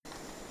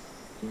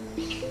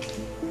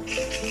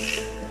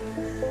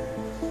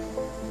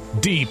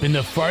Deep in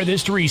the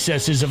farthest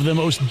recesses of the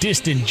most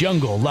distant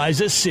jungle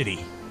lies a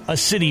city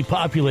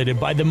populated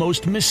by the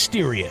most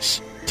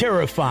mysterious,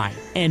 terrifying,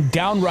 and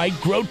downright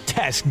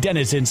grotesque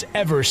denizens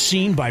ever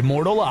seen by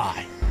mortal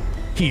eye.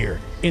 Here,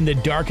 in the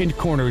darkened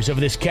corners of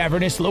this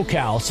cavernous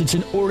locale sits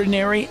an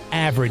ordinary,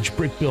 average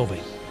brick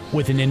building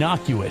with an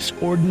innocuous,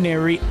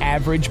 ordinary,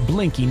 average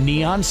blinking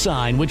neon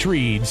sign which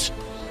reads,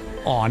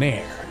 On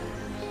Air.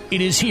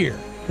 It is here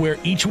where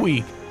each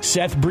week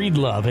Seth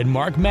Breedlove and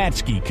Mark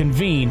Matsky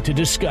convene to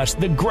discuss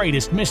the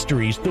greatest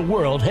mysteries the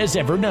world has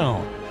ever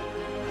known.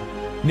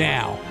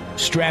 Now,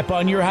 strap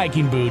on your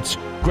hiking boots,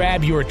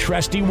 grab your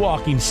trusty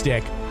walking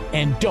stick,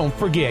 and don't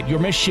forget your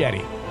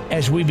machete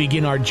as we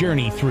begin our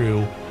journey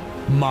through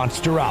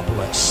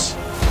Monsteropolis.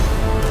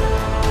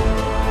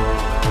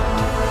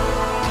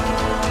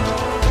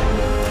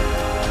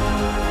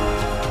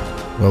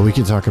 Well, we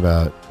can talk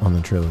about On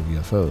the Trail of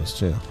UFOs,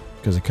 too,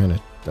 because it kind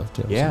of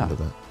dovetails into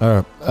that. All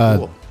right.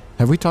 Cool.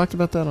 Have we talked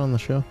about that on the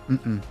show?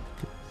 Mm-mm.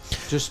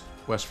 Just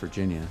West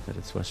Virginia, that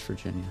it's West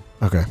Virginia.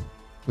 Okay.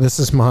 This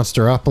is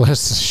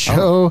Monsteropolis, a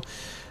show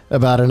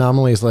about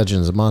anomalies,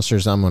 legends, and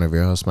monsters. I'm one of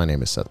your hosts. My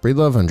name is Seth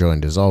Breedlove. I'm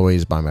joined, as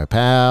always, by my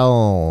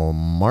pal,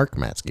 Mark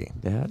Matsky.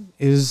 That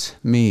is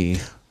me.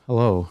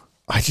 Hello.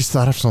 I just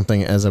thought of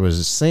something as I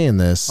was saying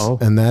this,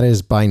 and that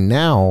is by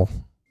now,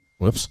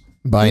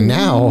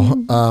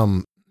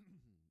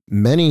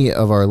 many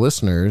of our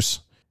listeners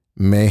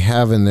may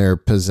have in their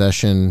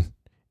possession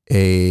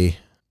a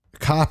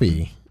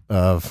copy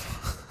of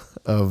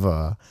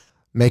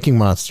Making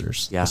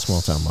Monsters, the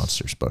Small Town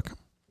Monsters book.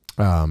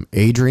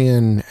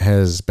 Adrian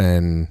has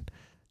been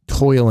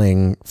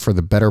toiling for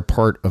the better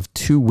part of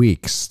 2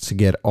 weeks to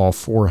get all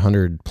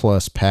 400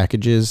 plus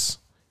packages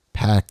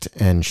packed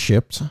and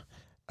shipped.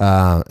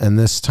 And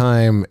this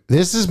time,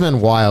 this has been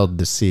wild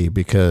to see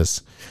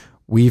because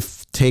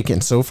we've taken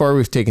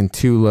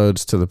 2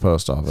 loads to the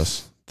post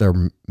office.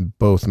 They're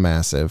both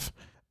massive.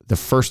 The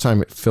first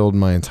time it filled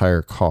my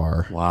entire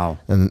car. Wow.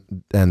 And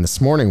this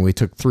morning we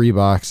took 3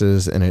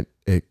 boxes and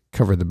it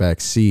covered the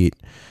back seat.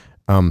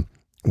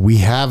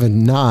 We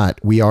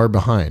are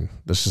behind.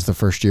 This is the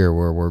first year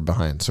where we're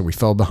behind. So we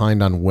fell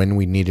behind on when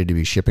we needed to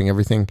be shipping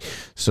everything.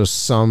 So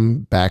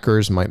some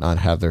backers might not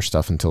have their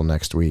stuff until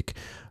next week.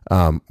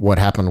 What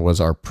happened was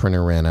our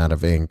printer ran out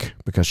of ink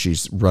because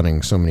she's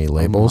running so many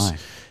labels.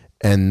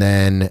 And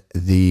then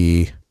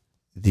the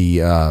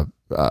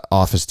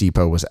Office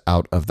Depot was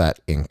out of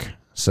that ink.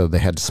 So they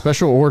had to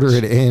special order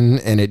it in,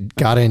 and it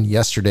got in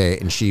yesterday,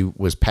 and she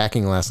was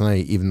packing last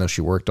night, even though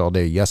she worked all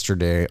day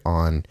yesterday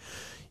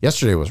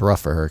was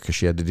rough for her because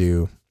she had to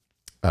do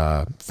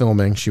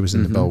filming. She was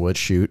in the Bellwood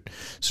shoot.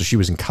 So she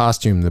was in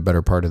costume the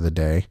better part of the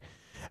day.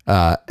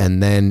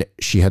 And then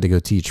she had to go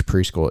teach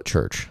preschool at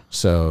church.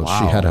 So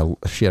she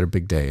had a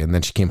big day, and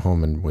then she came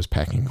home and was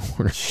packing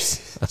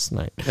orders last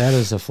night. That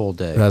is a full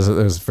day. That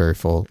was very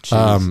full.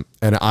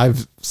 And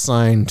I've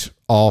signed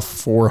all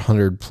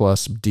 400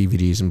 plus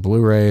DVDs and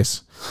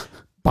Blu-rays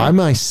by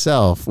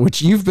myself,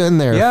 which you've been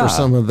there for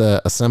some of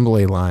the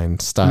assembly line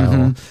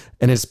style.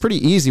 And it's pretty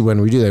easy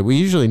when we do that. We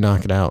usually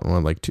knock it out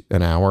in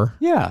an hour.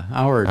 Yeah,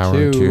 hour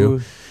or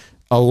two.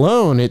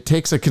 Alone, it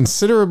takes a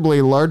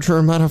considerably larger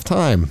amount of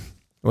time.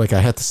 Like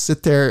I had to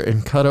sit there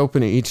and cut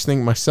open each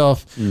thing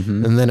myself.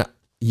 And then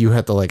you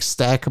have to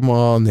stack them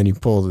all, and then you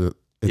pull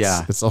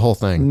it's the whole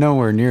thing.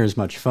 Nowhere near as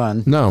much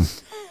fun. No.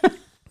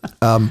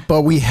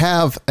 But we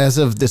have, as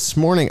of this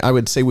morning, I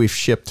would say we've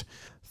shipped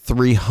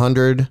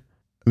 300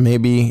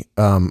 maybe,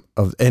 and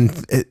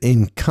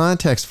in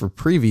context for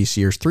previous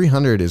years,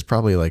 300 is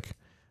probably I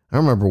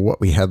don't remember what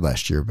we had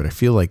last year, but I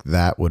feel like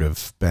that would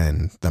have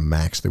been the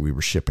max that we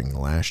were shipping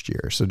last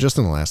year. So just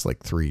in the last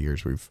 3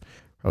 years, we've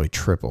probably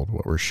tripled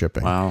what we're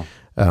shipping. Wow.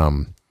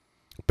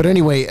 But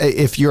anyway,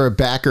 if you're a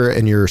backer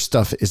and your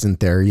stuff isn't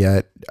there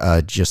yet,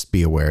 just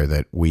be aware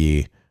that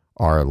we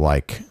are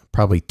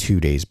probably 2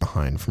 days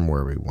behind from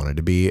where we wanted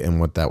to be. And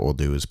what that will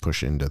do is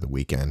push into the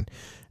weekend.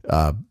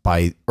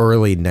 By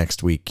early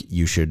next week,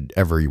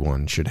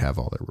 everyone should have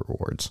all their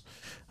rewards.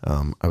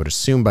 I would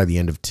assume by the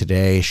end of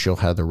today, she'll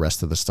have the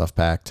rest of the stuff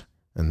packed,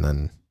 and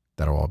then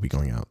that'll all be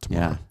going out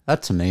tomorrow. Yeah,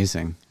 that's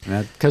amazing.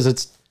 Because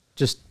it's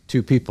just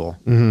 2 people.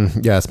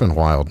 Yeah, it's been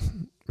wild.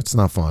 It's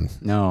not fun.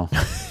 No,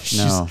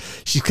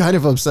 She's kind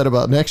of upset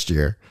about next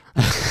year.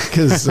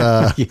 Because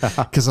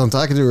I'm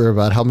talking to her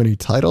about how many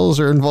titles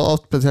are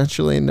involved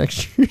potentially in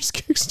next year's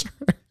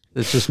Kickstarter.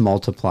 It's just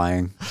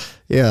multiplying.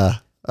 Yeah.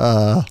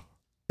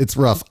 It's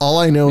rough. All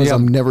I know is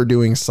I'm never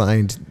doing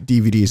signed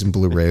DVDs and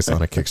Blu-rays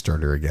on a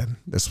Kickstarter again.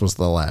 This was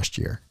the last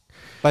year.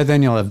 By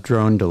then you'll have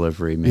drone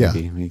delivery,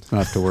 maybe. Yeah. You don't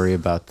have to worry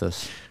about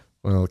this.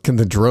 Well, can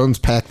the drones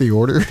pack the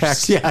orders?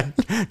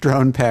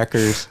 Drone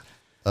packers.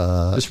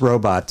 Just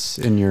robots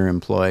in your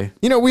employ.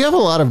 We have a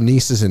lot of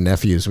nieces and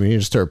nephews. We need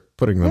to start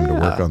putting them to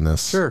work on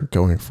this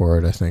going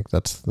forward. I think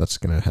that's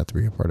going to have to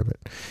be a part of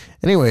it.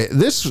 Anyway,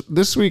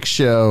 this week's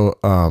show,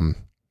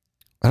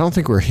 I don't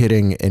think we're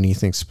hitting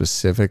anything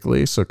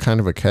specifically. So kind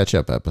of a catch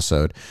up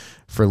episode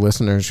for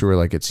listeners who are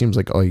like, it seems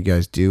like all you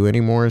guys do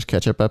anymore is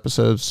catch up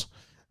episodes.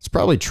 It's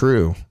probably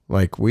true.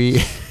 Like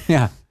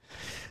yeah,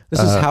 this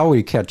is how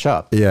we catch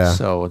up. Yeah.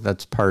 So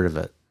that's part of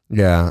it.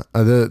 Yeah.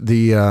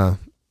 The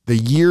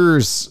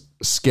year's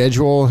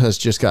schedule has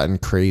just gotten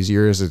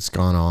crazier as it's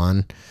gone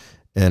on.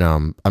 And,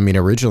 I mean,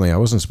 originally I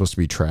wasn't supposed to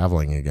be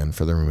traveling again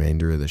for the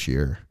remainder of this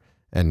year.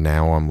 And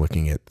now I'm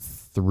looking at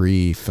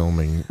 3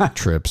 filming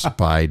trips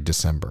by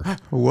December.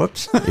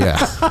 Whoops.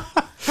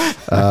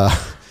 Yeah.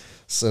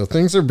 So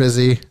things are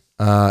busy,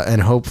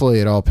 and hopefully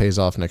it all pays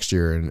off next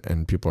year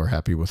and people are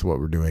happy with what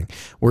we're doing.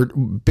 We're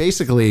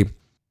basically,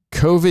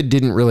 COVID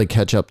didn't really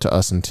catch up to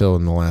us until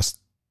in the last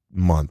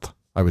month,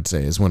 I would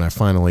say, is when I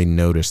finally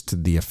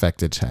noticed the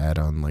effect it's had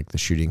on like the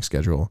shooting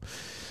schedule.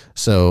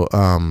 So,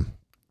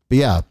 but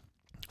yeah.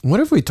 What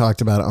have we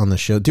talked about on the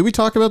show? Did we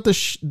talk about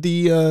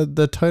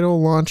the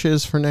title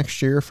launches for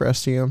next year for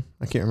STM?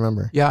 I can't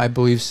remember. Yeah, I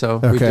believe so.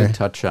 Okay. We did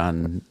touch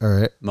on All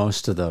right.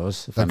 most of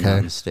those, if I'm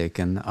not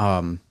mistaken.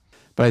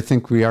 But I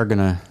think we are going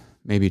to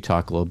maybe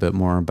talk a little bit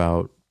more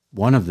about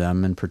one of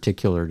them in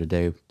particular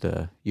today,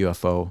 the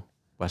UFO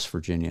West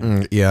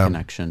Virginia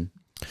connection.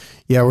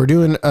 Yeah, we're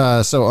doing,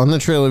 so on the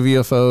Trail of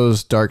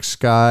UFOs, Dark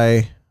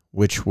Sky,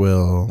 which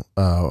will...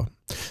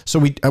 So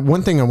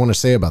one thing I want to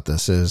say about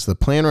this is the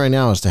plan right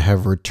now is to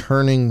have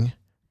returning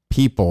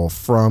people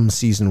from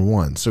season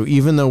 1. So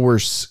even though we're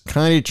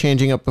kind of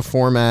changing up the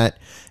format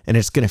and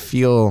it's going to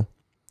feel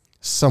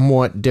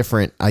somewhat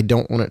different, I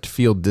don't want it to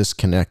feel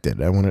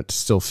disconnected. I want it to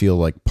still feel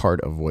like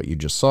part of what you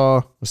just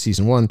saw with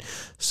season 1.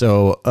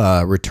 So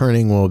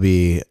returning will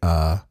be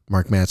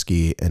Mark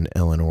Matsky and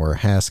Eleanor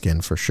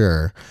Haskin for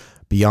sure.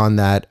 Beyond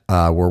that,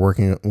 we're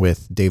working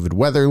with David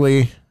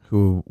Weatherly,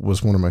 who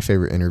was one of my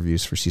favorite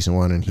interviews for season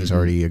 1, and he's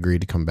already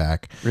agreed to come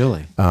back.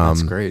 Really?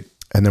 That's great.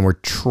 And then we're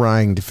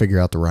trying to figure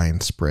out the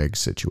Ryan Sprague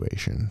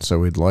situation. So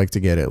we'd like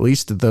to get at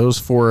least those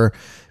 4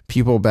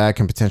 people back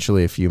and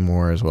potentially a few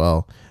more as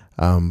well.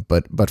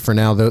 But for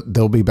now,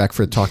 they'll be back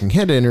for Talking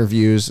Head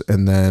interviews.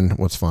 And then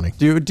what's funny?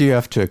 Do you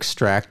have to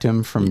extract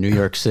him from New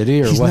York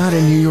City or he's what? He's not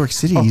in New York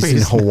City. He's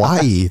in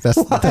Hawaii.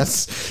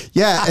 That's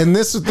yeah. And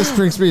this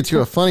brings me to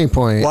a funny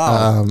point.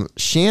 Wow.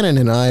 Shannon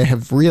and I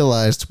have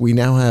realized we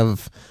now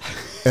have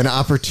an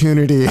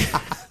opportunity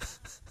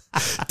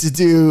to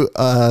do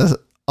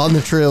On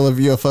the Trail of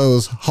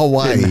UFOs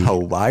Hawaii. In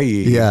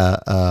Hawaii.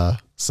 Yeah.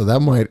 So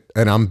that might,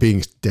 and I'm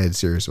being dead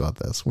serious about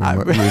this. We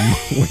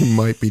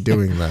might be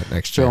doing that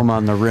next year. Film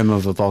on the rim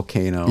of a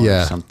volcano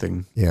or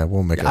something. Yeah,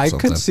 we'll make it something.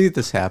 I could see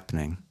this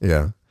happening.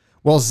 Yeah.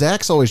 Well,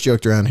 Zach's always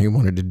joked around he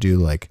wanted to do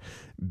like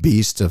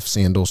Beast of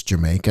Sandals,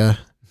 Jamaica.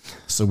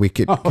 So we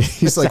could,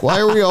 he's like, why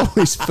are we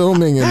always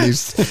filming in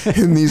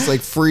these like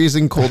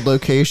freezing cold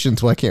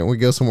locations? Why can't we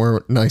go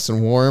somewhere nice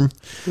and warm?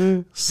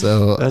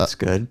 So that's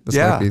good. This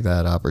might be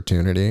that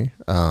opportunity.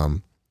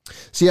 So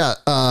yeah,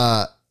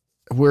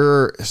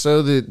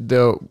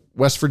 the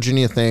West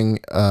Virginia thing,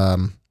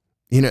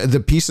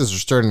 the pieces are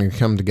starting to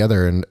come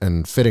together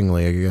and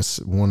fittingly, I guess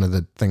one of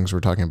the things we're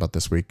talking about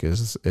this week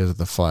is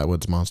the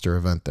Flatwoods Monster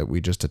event that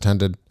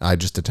I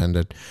just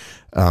attended.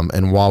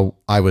 And while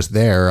I was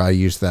there, I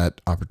used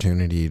that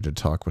opportunity to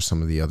talk with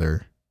some of the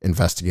other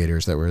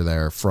investigators that were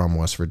there from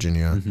West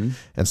Virginia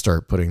and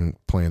start putting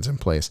plans in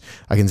place.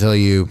 I can tell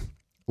you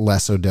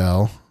Les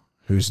Odell,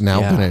 who's now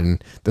been in,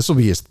 this will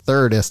be his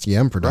 3rd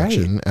STM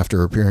production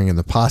after appearing in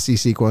the Posse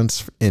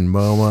sequence in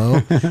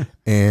Momo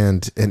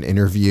and an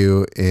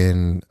interview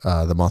in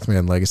the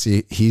Mothman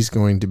Legacy. He's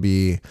going to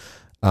be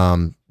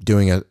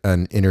doing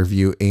an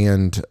interview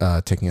and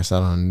taking us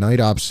out on night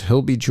ops.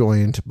 He'll be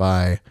joined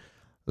by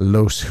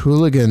Los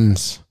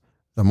Hooligans,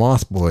 the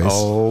Moth Boys.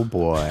 Oh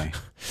boy.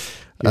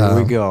 Here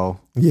we go.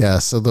 Yeah,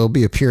 so they'll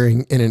be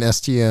appearing in an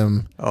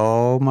STM.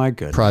 Oh my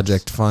goodness.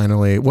 Project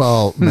finally.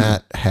 Well,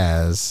 Matt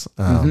has,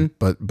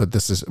 but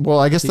this is, well,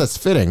 I guess that's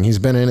fitting. He's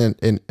been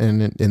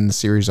in the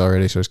series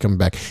already, so he's coming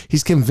back.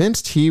 He's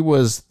convinced he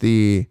was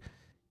the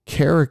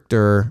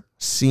character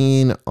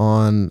seen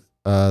on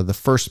the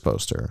first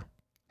poster.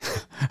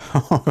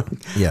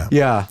 Yeah.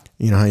 Yeah.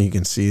 You know how you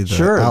can see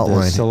the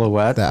outline, the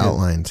silhouette. The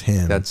outline's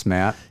him. That's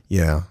Matt.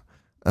 Yeah.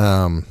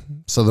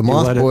 So the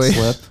Moth Boy,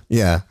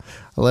 yeah,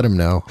 I let him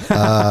know.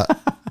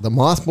 The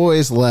Moth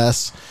Boys,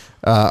 Les,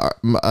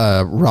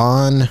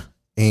 Ron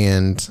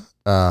and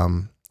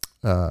oh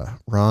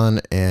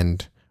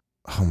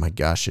my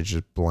gosh, it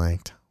just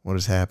blanked. What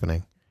is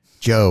happening?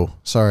 Joe,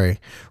 sorry.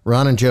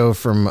 Ron and Joe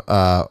from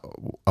a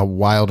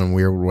Wild and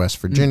Weird West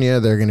Virginia.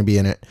 They're going to be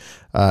in it,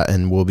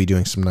 and we'll be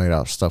doing some night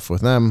off stuff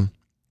with them.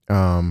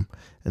 And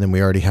then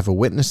we already have a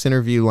witness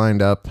interview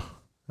lined up.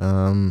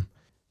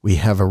 We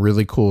have a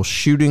really cool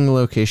shooting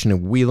location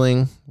of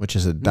Wheeling, which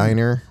is a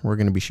diner we're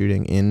going to be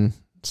shooting in.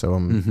 So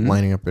I'm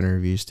lining up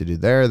interviews to do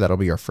there. That'll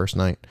be our first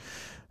night.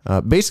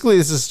 Basically,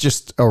 this is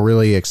just a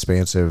really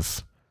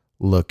expansive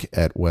look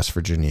at West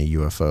Virginia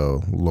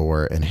UFO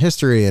lore and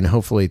history, and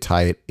hopefully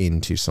tie it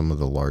into some of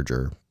the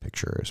larger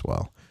picture as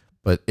well.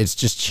 But it's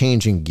just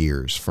changing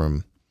gears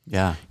from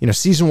Yeah.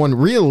 Season 1,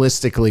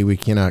 realistically, we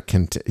cannot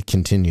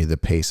continue the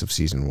pace of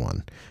season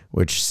 1,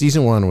 which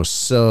season 1 was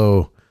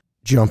so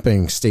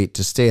jumping state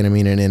to state. I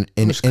mean, in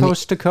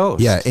coast to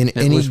coast. Yeah. In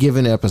any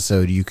given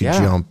episode, you could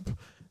jump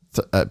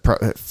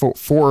 4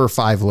 or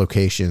 5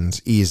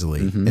 locations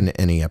easily in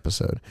any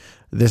episode.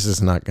 This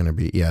is not going to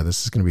be,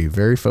 this is going to be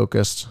very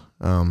focused.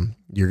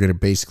 You're going to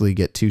basically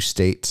get 2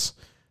 states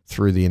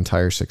through the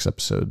entire 6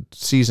 episode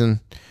season.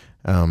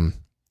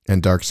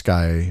 And Dark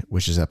Sky,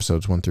 which is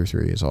episodes 1 through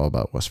 3, is all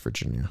about West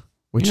Virginia,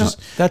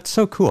 that's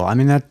so cool. I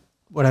mean,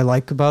 what I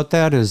like about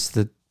that is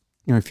that,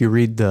 if you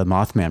read the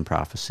Mothman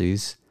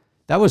prophecies,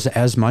 that was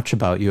as much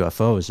about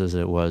UFOs as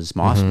it was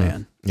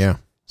Mothman. Yeah.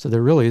 So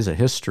there really is a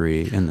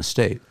history in the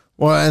state.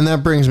 Well, and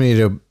that brings me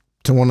to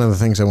one of the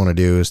things I want to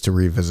do is to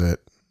revisit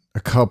a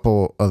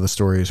couple of the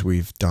stories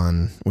we've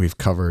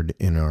covered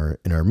in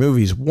our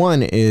movies.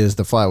 One is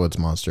the Flatwoods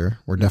Monster.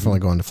 We're definitely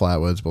going to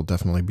Flatwoods. We'll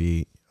definitely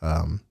be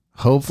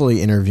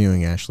hopefully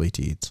interviewing Ashley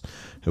Teets,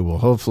 who will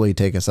hopefully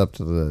take us up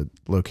to the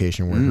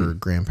location where her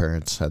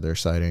grandparents had their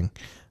sighting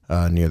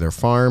near their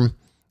farm.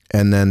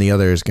 And then the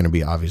other is going to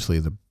be obviously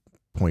the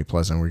Point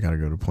Pleasant. We got to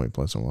go to Point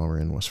Pleasant while we're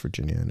in West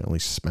Virginia and at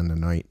least spend a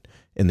night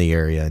in the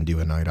area and do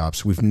a night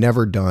ops. We've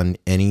never done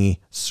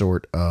any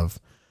sort of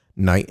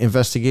night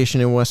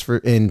investigation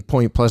in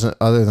Point Pleasant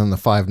other than the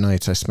 5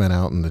 nights I spent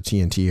out in the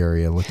TNT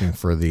area looking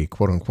for the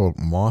quote unquote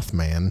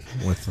Mothman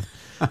with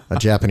a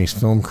Japanese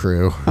film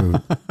crew who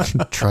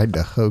tried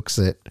to hoax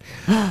it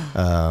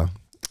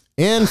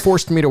and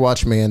forced me to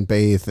watch man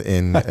bathe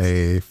in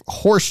a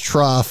horse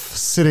trough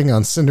sitting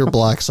on cinder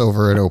blocks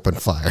over an open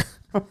fire.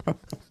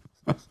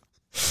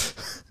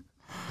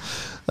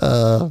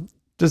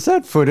 Does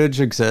that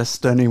footage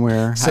exist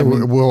anywhere?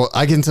 So,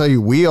 I can tell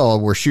you, we all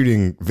were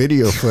shooting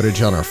video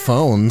footage on our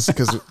phones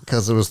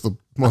because it was the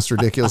most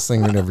ridiculous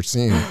thing we'd ever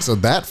seen. So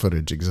that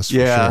footage exists for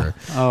sure.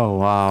 Oh,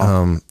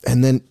 wow.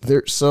 And then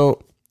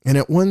and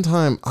at one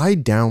time I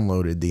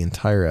downloaded the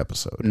entire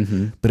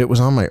episode, but it was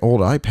on my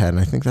old iPad. And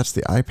I think that's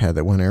the iPad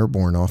that went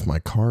airborne off my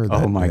car.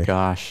 Oh my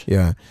gosh.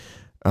 Yeah.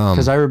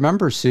 Because I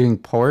remember seeing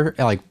portions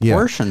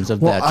of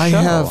that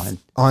show.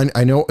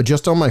 I know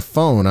just on my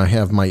phone, I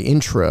have my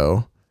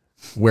intro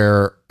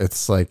where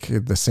it's like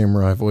the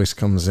samurai voice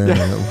comes in and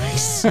at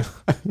least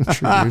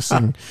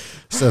introducing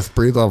Seth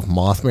Breedlove,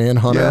 Mothman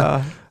Hunter.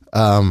 Yeah.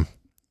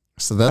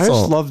 So that's I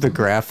just love the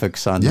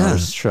graphics on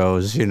those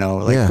shows,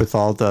 with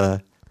all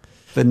the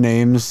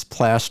names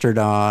plastered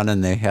on,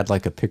 and they had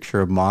like a picture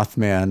of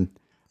Mothman,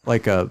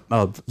 like a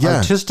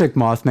artistic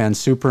Mothman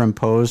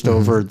superimposed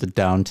over the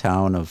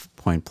downtown of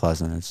Point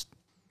Pleasant.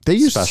 They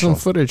used some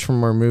footage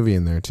from our movie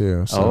in there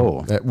too.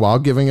 So while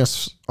giving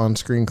us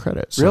on-screen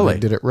credits. So really? They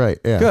did it right.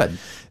 Yeah. Good.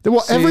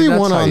 Well,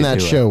 everyone on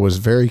that show was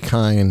very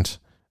kind,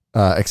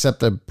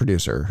 except the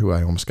producer, who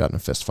I almost got in a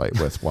fist fight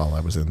with while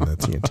I was in the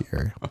TNT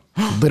area.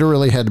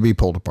 Literally had to be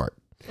pulled apart.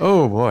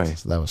 Oh boy.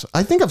 So that was,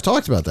 I think I've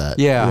talked about that.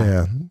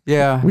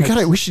 Yeah.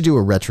 We should do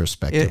a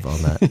retrospective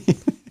on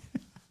that.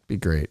 Be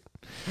great.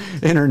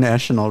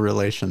 International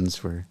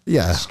relations were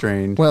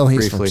strained. Well,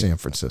 he's briefly. from San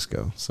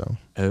Francisco, so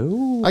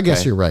I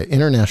guess you're right.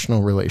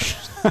 International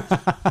relations.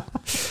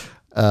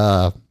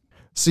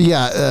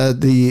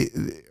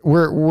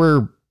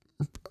 We're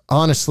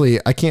honestly,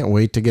 I can't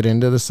wait to get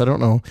into this. I don't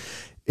know.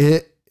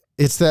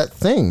 It's that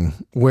thing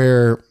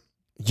where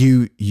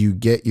you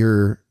get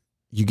your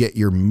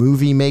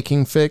movie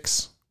making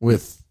fix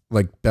with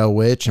like Bell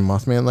Witch and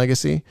Mothman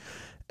Legacy.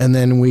 And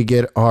then we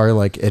get our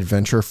like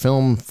adventure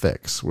film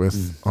fix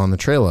with On the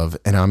Trail of,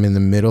 and I'm in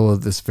the middle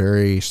of this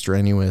very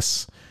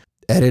strenuous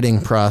editing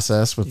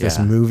process with this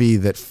movie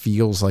that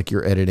feels like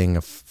you're editing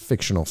a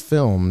fictional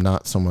film,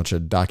 not so much a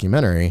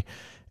documentary.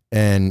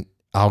 And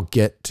I'll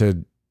get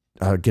to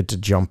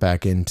jump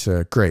back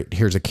into, great,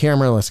 here's a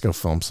camera, let's go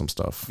film some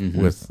stuff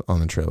with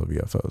On the Trail of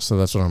UFOs. So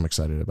that's what I'm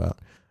excited about.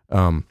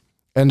 And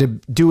to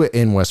do it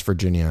in West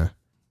Virginia,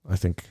 I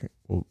think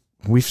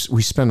we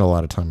spend a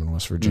lot of time in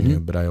West Virginia,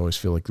 but I always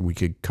feel like we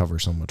could cover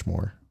so much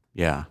more.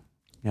 Yeah.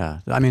 Yeah.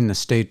 I mean, the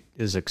state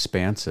is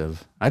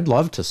expansive. I'd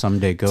love to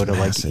someday go to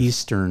massive. Like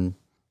eastern,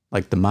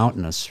 like the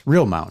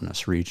real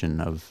mountainous region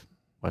of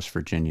West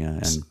Virginia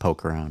and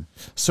poke around.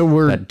 So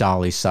we're at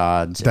Dolly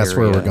Sods. That's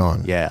area. Where we're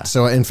going. Yeah.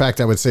 So in fact,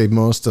 I would say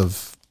most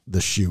of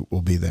the shoot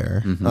will be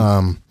there.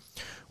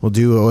 We'll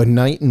do a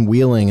night in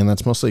Wheeling, and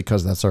that's mostly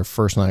because that's our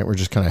first night. We're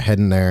just kind of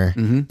heading there,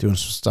 doing some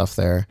stuff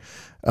there.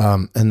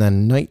 And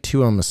then night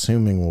 2, I'm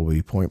assuming, will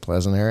be Point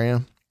Pleasant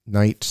area.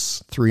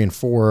 Nights 3 and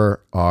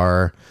 4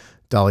 are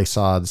Dolly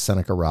Sods,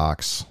 Seneca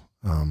Rocks,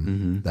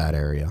 that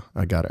area.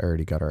 I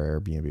already got our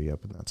Airbnb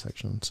up in that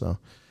section. So,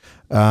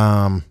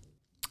 I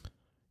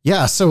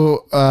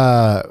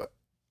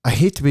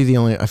hate to be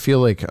I feel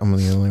like I'm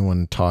the only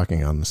one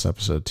talking on this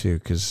episode too,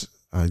 because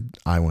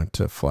I went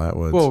to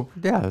Flatwoods. Well,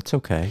 yeah, it's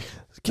okay.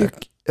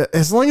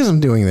 As long as I'm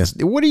doing this,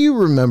 what do you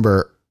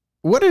remember?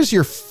 What is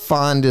your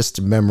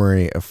fondest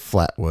memory of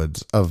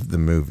Flatwoods of the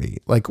movie?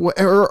 Like,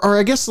 or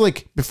I guess,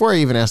 like, before I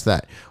even ask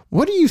that,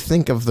 what do you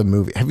think of the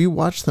movie? Have you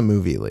watched the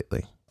movie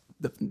lately?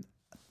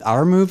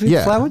 Our movie,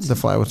 Yeah, Flatwoods? the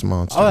Flatwoods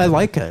Monster. Oh, I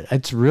like it.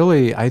 It's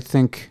really, I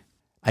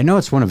know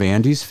it's one of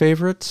Andy's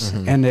favorites,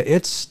 and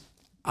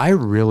I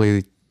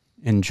really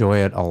enjoy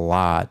it a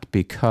lot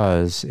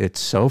because it's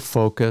so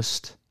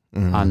focused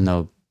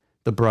on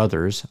the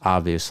brothers,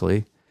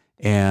 obviously,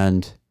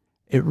 and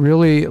it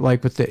really,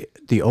 like with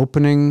the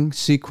opening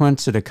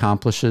sequence, it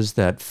accomplishes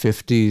that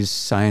 50s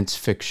science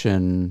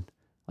fiction,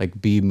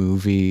 like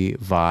B-movie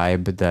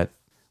vibe that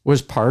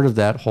was part of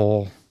that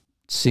whole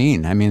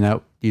scene. I mean,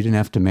 that you didn't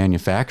have to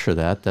manufacture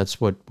that.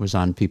 That's what was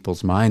on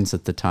people's minds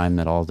at the time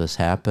that all this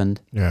happened.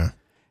 Yeah.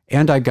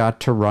 And I got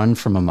to run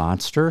from a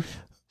monster,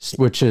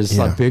 which is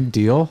a big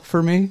deal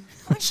for me.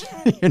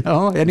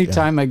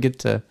 Anytime I get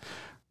to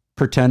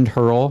pretend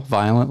hurl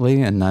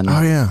violently and then...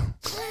 Oh, yeah.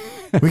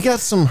 We got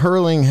some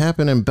hurling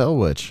happen in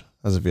Bellwitch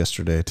as of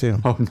yesterday, too.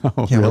 Oh,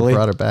 no, yeah, really? We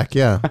brought it back,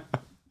 yeah.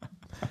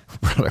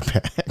 Brought it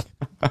back.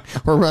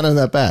 We're running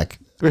that back.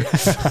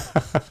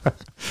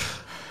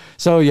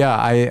 So,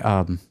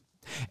 yeah,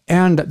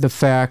 and the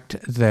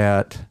fact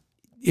that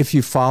if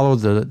you follow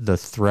the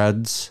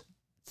threads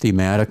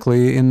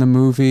thematically in the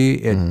movie,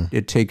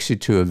 it takes you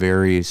to a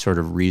very sort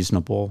of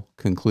reasonable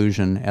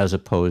conclusion as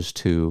opposed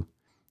to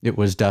it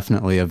was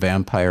definitely a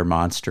vampire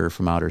monster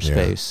from outer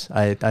space.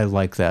 I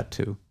like that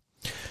too.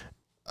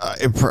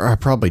 I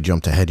probably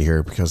jumped ahead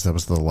here because that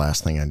was the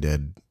last thing I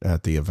did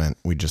at the event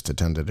we just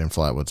attended in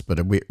Flatwoods.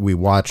 But we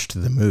watched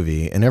the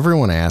movie, and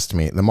everyone asked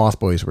me. The Moth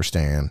Boys were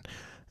staying,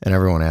 and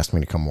everyone asked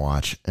me to come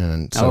watch.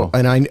 And so,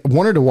 and I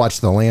wanted to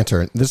watch The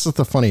Lantern. This is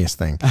the funniest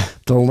thing.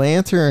 The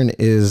Lantern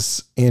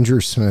is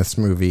Andrew Smith's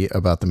movie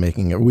about the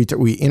making of.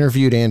 We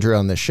interviewed Andrew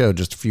on this show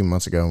just a few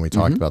months ago, and we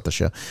talked about the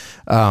show.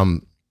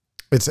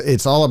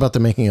 It's all about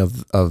the making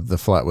of the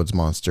Flatwoods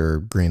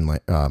Monster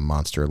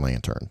Monster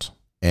Lanterns,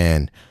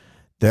 and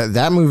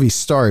that movie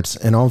starts,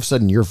 and all of a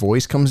sudden your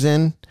voice comes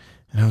in,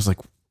 and I was like,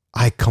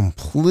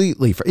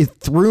 it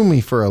threw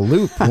me for a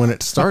loop when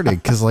it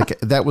started, because like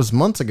that was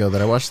months ago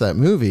that I watched that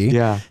movie,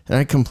 and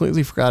I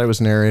completely forgot it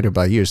was narrated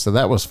by you, so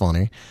that was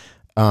funny.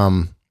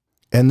 And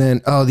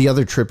then the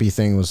other trippy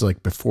thing was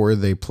like before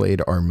they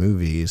played our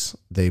movies,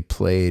 they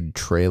played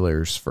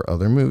trailers for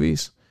other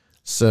movies.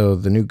 So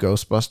the new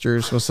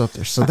Ghostbusters was up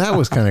there, so that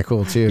was kind of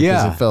cool too,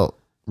 because it felt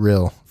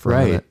real for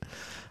a minute.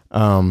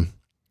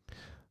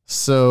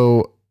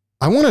 So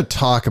I want to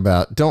talk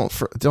about,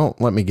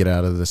 don't let me get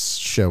out of this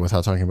show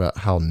without talking about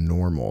how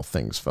normal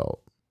things felt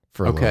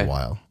for a little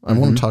while. I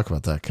want to talk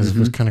about that because it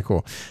was kind of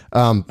cool.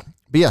 But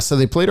yeah, so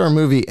they played our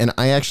movie, and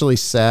I actually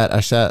sat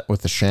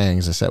with the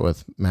Shangs. I sat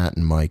with Matt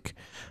and Mike,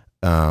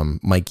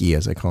 Mikey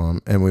as I call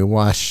him, and we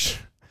watched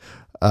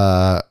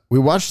the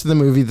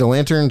movie. The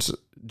Lantern's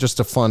just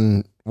a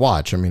fun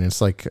watch. I mean,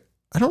 it's like,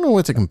 I don't know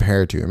what to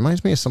compare it to. It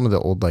reminds me of some of the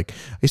old, like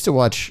I used to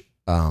watch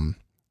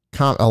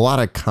a lot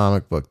of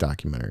comic book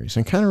documentaries,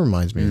 and kind of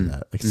reminds me of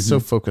that. Like it's so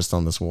focused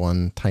on this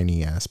one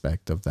tiny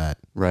aspect of that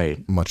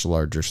much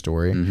larger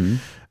story.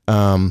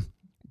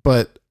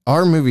 But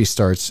our movie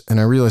starts, and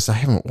I realized I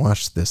haven't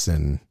watched this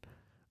in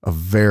a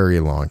very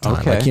long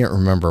time. I can't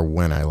remember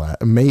when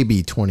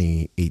maybe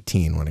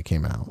 2018 when it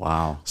came out.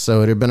 Wow.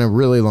 So it had been a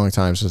really long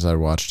time since I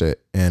watched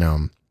it.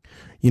 And,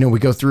 we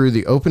go through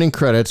the opening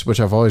credits, which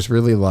I've always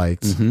really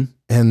liked.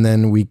 And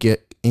then we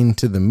get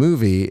into the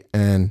movie,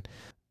 and,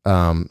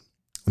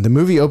 the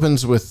movie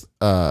opens with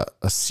a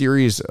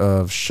series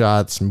of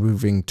shots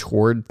moving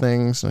toward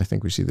things. And I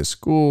think we see the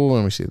school,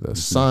 and we see the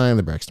sign,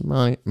 the Braxton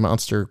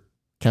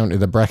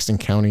the Braxton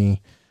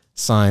County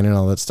sign and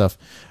all that stuff.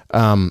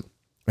 And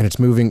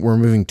we're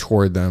moving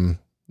toward them.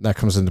 That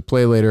comes into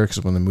play later,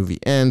 because when the movie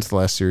ends, the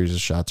last series of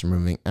shots are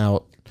moving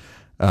out.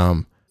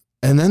 And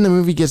then the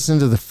movie gets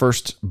into the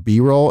first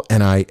B-roll,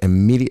 and I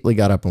immediately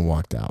got up and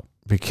walked out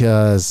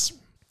because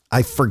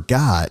I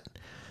forgot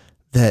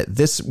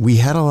that we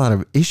had a lot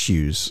of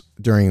issues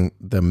during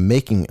the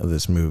making of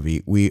this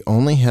movie. We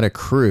only had a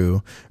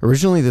crew.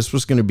 Originally, this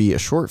was going to be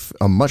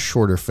a much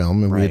shorter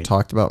film, and we had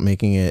talked about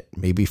making it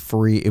maybe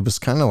free. It was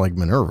kind of like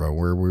Minerva,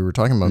 where we were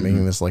talking about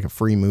making this like a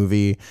free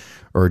movie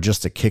or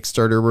just a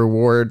Kickstarter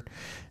reward.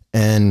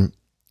 And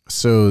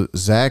so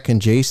Zach and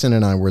Jason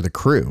and I were the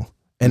crew.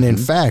 And in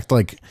fact,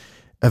 like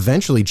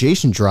eventually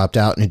Jason dropped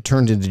out, and it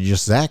turned into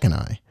just Zach and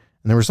I.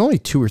 And there was only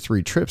 2 or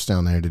 3 trips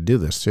down there to do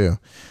this too.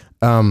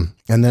 And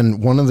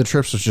then one of the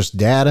trips was just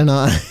Dad and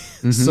I.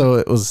 So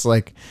it was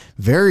like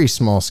very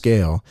small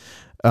scale.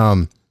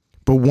 But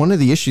one of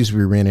the issues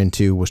we ran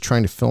into was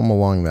trying to film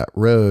along that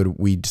road.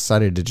 We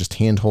decided to just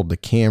handhold the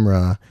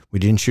camera. We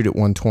didn't shoot at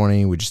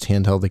 120. We just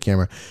handheld the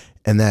camera.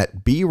 And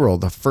that B-roll,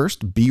 the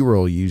first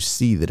B-roll you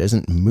see that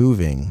isn't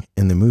moving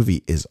in the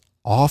movie, is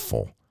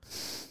awful.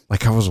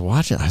 Like I was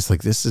watching, I was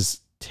like, this is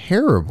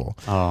terrible.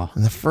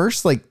 And the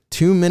first like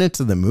 2 minutes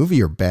of the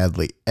movie are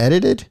badly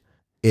edited.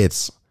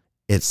 It's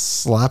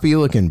sloppy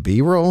looking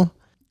B-roll.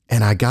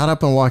 And I got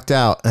up and walked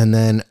out, and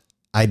then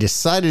I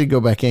decided to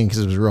go back in because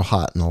it was real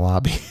hot in the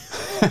lobby.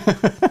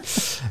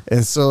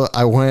 And so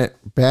I went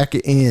back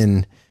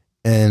in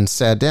and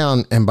sat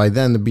down. And by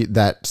then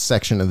that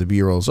section of the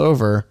B-roll's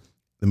over.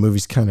 The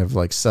movie's kind of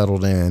like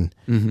settled in.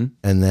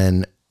 And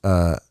then,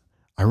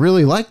 I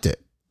really liked it.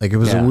 Like, it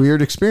was a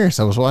weird experience.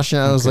 I was watching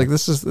it. I was like,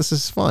 this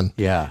is fun.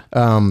 Yeah.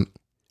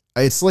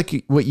 It's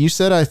like what you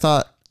said. I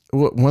thought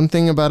one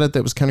thing about it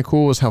that was kind of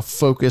cool was how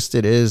focused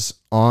it is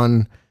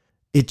on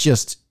it.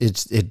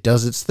 It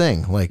does its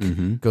thing.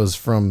 Like, goes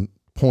from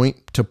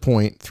point to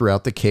point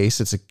throughout the case.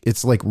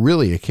 It's like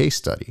really a case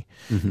study.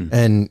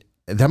 And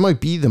that might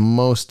be the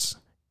most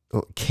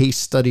case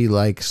study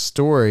like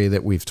story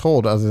that we've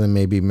told, other than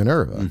maybe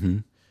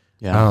Minerva.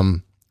 Yeah.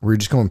 We're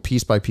just going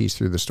piece by piece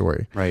through the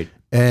story. Right.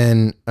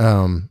 And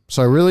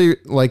so I really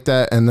liked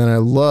that. And then I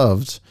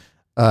loved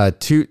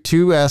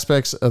two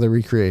aspects of the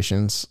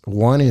recreations.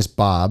 One is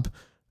Bob.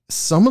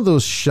 Some of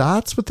those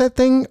shots with that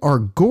thing are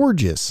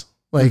gorgeous.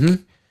 Like,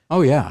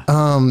 oh yeah.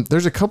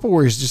 There's a couple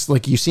where he's just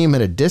like, you see him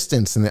at a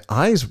distance and the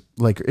eyes,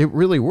 like, it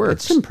really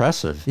works. It's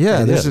impressive.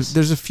 Yeah.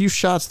 There's a few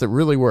shots that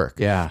really work.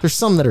 Yeah. There's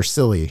some that are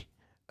silly.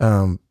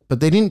 But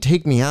they didn't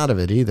take me out of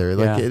it either.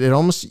 Like, it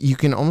almost, you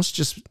can almost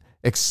just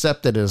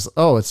accept it as,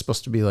 oh, it's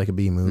supposed to be like a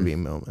B movie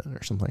moment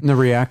or something. And the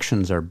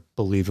reactions are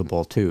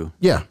believable too.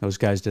 Yeah. Those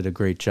guys did a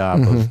great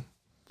job of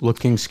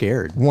looking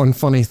scared. One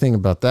funny thing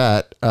about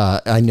that,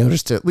 I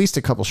noticed at least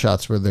a couple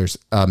shots where there's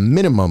a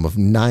minimum of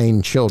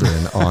 9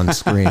 children on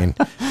screen.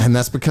 And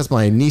that's because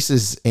my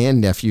nieces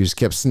and nephews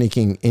kept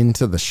sneaking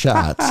into the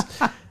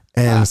shots.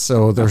 And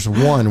so there's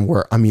one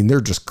where, I mean, they're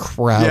just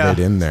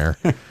crowded in there.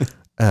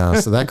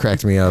 So that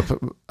cracked me up.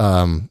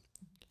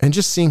 And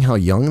just seeing how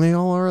young they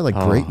all are, like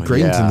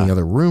Graydon's in the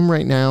other room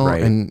right now.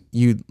 Right. And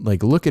you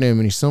like look at him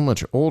and he's so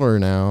much older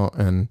now.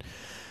 And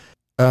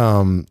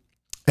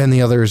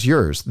the other is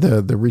yours,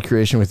 the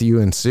recreation with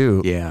you and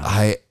Sue. Yeah.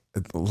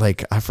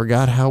 I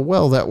forgot how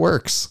well that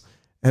works.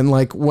 And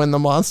like when the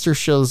monster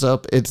shows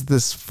up, it's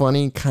this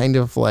funny kind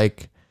of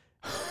like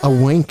a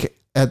wink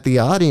at the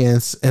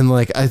audience. And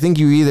like, I think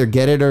you either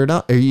get it or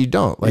not, or you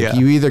don't. Like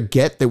you either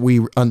get that we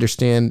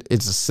understand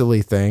it's a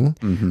silly thing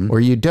or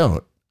you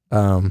don't.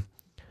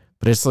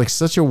 But it's like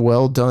such a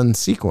well done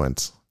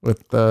sequence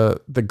with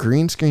the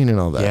green screen and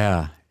all that.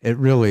 Yeah, it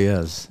really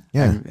is.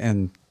 Yeah.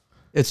 And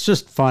it's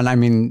just fun. I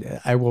mean,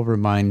 I will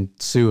remind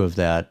Sue of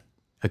that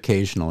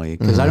occasionally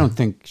because I don't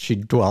think she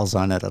dwells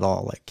on it at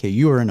all. Like, hey,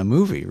 you were in a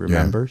movie,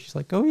 remember? She's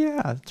like, oh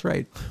yeah, that's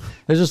right.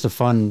 It's just a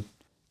fun,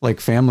 like,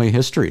 family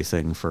history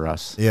thing for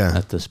us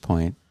at this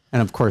point.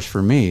 And of course,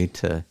 for me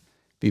to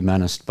be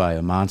menaced by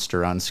a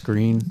monster on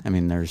screen, I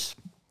mean,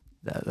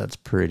 that's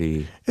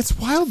pretty... It's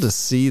wild to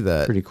see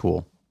that. Pretty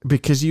cool.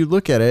 Because you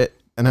look at it,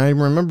 and I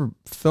remember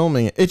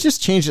filming it. It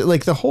just changed it.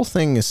 Like, the whole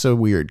thing is so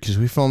weird because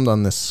we filmed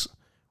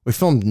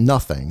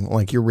nothing.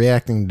 Like, you're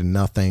reacting to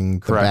nothing.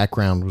 The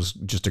background was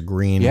just a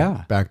green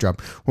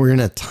backdrop. We're in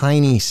a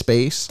tiny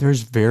space.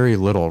 There's very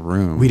little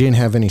room. We didn't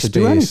have any space.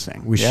 Do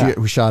anything. We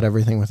shot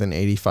everything with an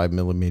 85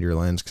 millimeter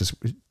lens because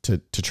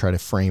to try to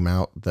frame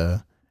out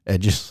the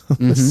edges of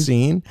the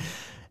scene.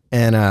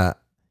 And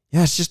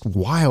it's just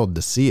wild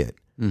to see it.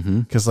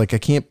 Because like I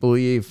can't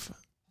believe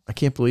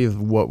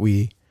what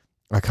we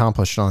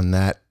accomplished on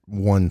that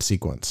one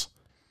sequence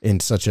in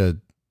such a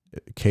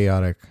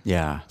chaotic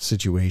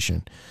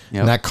situation. Yep.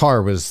 And that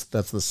car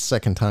that's the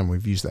second time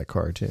we've used that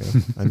car too.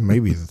 And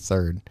maybe the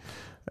third.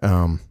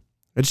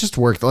 It just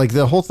worked. Like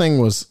the whole thing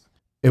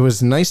it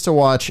was nice to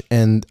watch.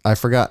 And I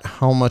forgot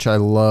how much I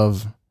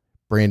love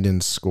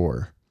Brandon's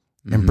score.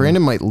 And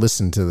Brandon might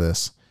listen to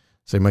this,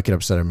 so he might get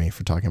upset at me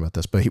for talking about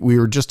this, but we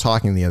were just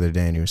talking the other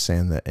day and he was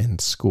saying that in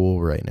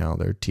school right now,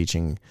 they're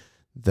teaching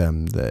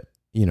them that,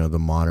 you know, the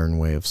modern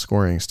way of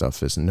scoring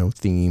stuff is no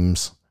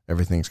themes.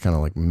 Everything's kind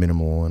of like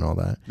minimal and all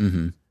that.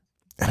 And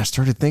I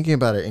started thinking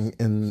about it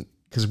and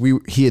because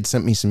he had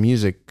sent me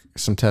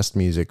some test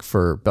music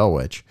for Bell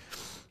Witch,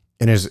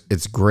 and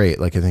it's great.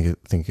 Like I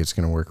think it's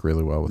going to work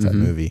really well with that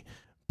movie,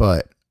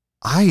 but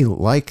I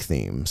like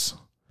themes.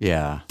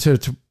 Yeah.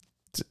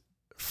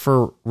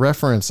 For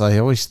reference, I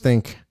always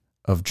think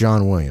of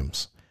John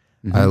Williams.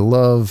 I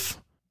love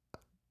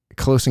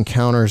Close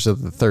Encounters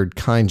of the Third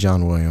Kind,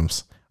 John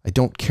Williams. I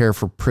don't care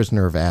for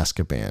Prisoner of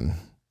Azkaban,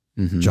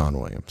 John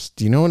Williams.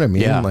 Do you know what I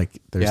mean? Yeah.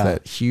 Like there's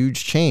that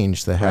huge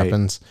change that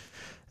happens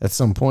at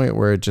some point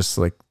where it just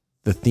like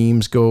the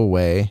themes go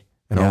away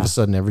and all of a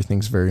sudden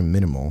everything's very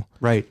minimal.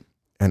 Right.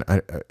 And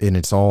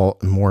it's all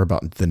more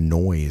about the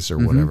noise or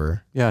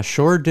whatever. Yeah.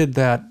 Shore did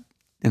that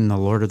in the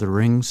Lord of the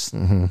Rings.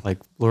 Like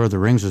Lord of the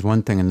Rings was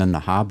one thing, and then the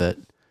Hobbit.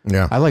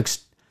 Yeah.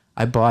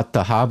 I bought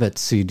the Hobbit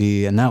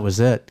CD and that was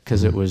it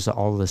because it was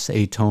all this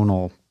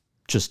atonal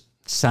just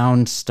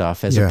sound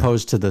stuff as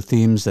opposed to the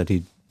themes that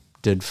he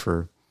did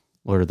for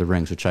Lord of the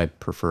Rings, which I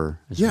prefer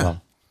as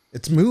well.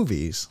 It's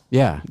movies.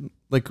 Yeah.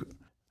 Like,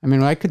 I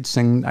mean, I could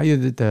sing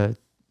the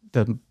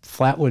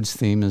Flatwoods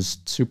theme is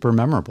super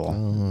memorable.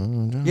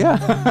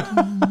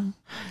 Yeah.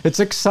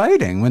 It's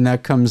exciting when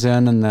that comes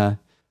in and the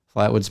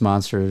Flatwoods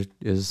monster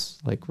is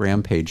like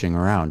rampaging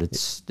around.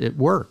 It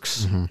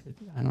works.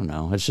 I don't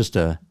know. It's just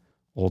a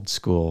old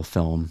school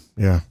film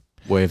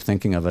way of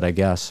thinking of it, I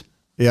guess.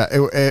 Yeah,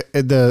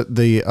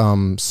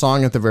 the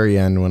song at the very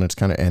end when it's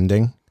kind of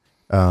ending,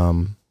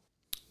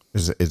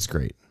 it's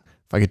great.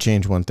 If I could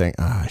change one thing,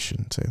 I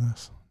shouldn't say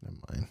this. Never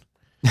mind.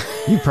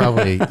 You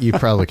probably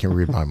can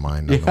read my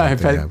mind. On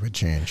Yeah, I would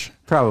change.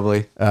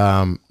 Probably.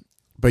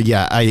 But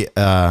yeah, I'd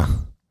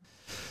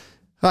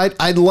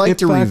like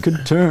to. If I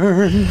could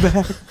turn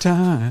back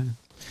time.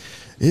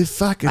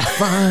 If I could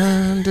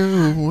find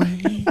a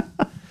way,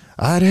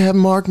 I'd have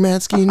Mark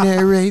Matsky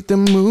narrate the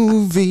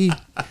movie,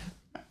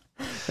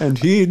 and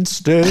he'd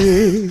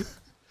stay.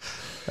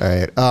 All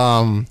right.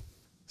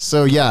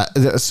 So yeah.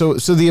 So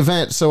the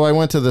event. So I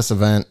went to this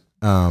event.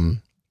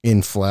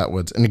 In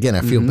Flatwoods, and again,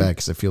 I feel bad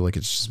because I feel like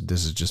this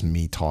is just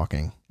me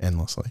talking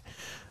endlessly.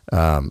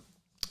 So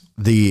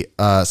we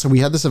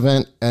had this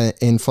event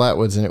in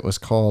Flatwoods, and it was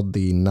called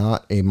the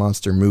Not a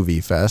Monster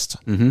Movie Fest,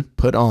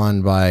 put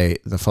on by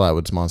the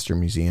Flatwoods Monster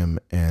Museum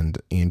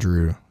and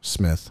Andrew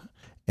Smith.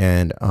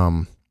 And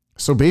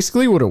so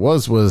basically, what it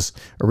was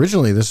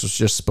originally this was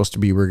just supposed to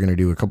be we're going to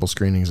do a couple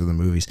screenings of the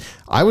movies.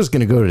 I was going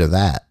to go to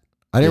that.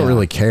 I didn't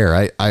really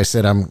care. I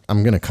said I'm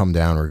going to come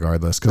down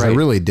regardless because I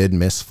really did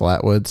miss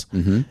Flatwoods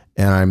and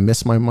I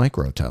miss my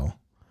Microtel.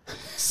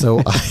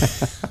 So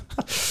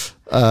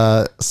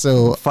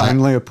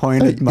Finally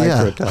appointed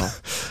Microtel.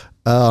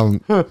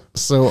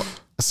 So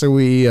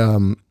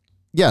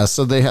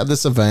they had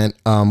this event.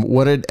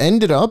 What it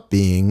ended up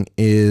being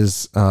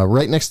is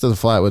right next to the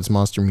Flatwoods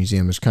Monster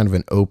Museum. There's kind of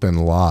an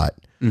open lot,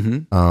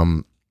 and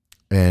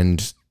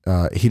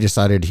he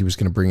decided he was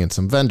going to bring in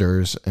some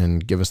vendors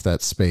and give us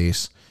that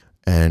space.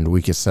 And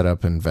we could set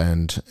up and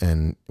vend,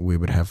 and we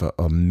would have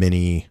a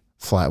mini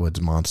Flatwoods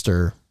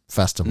Monster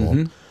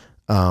Festival.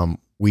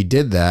 We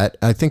did that.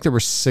 I think there were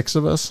 6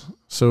 of us.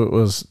 So it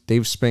was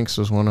Dave Spinks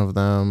was one of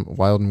them,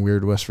 Wild and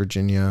Weird West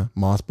Virginia,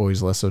 Moth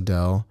Boys Les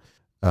Odell.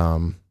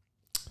 Blanked.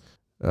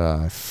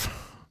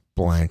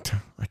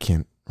 I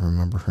can't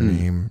remember her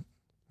name.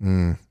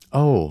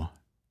 Oh,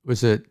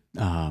 was it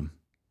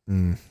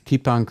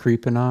Keep On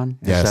Creeping On?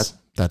 Yes,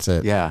 that's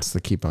it. Yeah. It's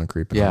the Keep On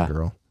Creeping On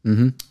girl.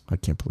 Mm-hmm. I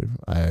can't believe it.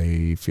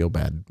 I feel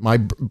bad. My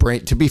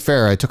brain, to be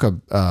fair, I took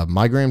a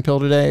migraine pill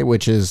today,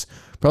 which is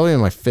probably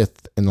my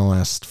 5th in the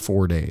last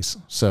 4 days.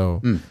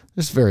 So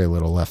there's very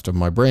little left of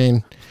my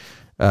brain.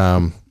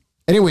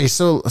 Anyway,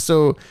 so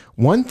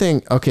one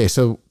thing, okay,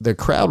 so the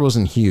crowd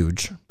wasn't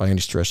huge by any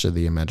stretch of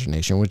the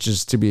imagination, which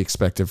is to be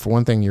expected. For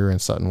one thing, you're in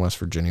Sutton, West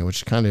Virginia, which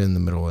is kind of in the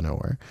middle of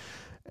nowhere.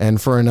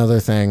 And for another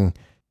thing,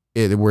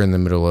 we're in the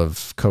middle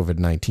of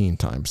COVID-19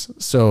 times.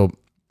 So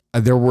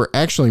there were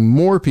actually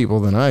more people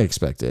than I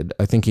expected.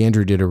 I think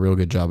Andrew did a real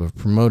good job of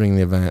promoting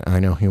the event.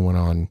 I know he went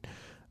on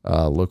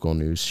local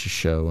news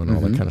show and all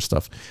that kind of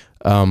stuff.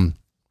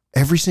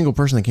 Every single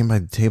person that came by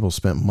the table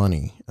spent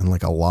money, and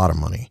like a lot of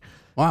money.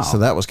 Wow. So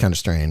that was kind of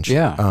strange.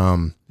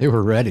 Yeah. They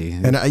were ready.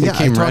 And I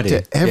talked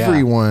to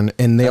everyone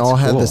and they all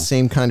had the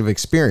same kind of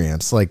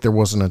experience. Like there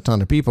wasn't a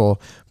ton of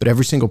people, but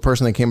every single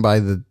person that came by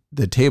the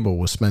table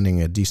was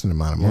spending a decent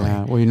amount of money.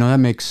 Yeah. Well, that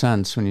makes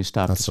sense when you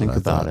stop to think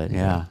about it.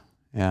 Yeah.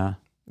 Yeah.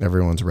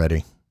 Everyone's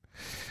ready.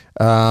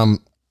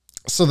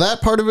 So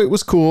that part of it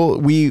was cool.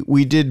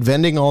 We did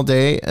vending all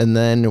day, and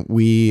then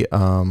we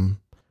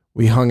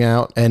hung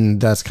out,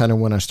 and that's kind of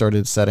when I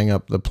started setting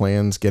up the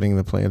plans, getting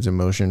the plans in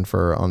motion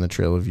for On the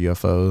Trail of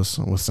UFOs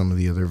with some of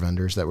the other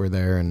vendors that were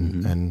there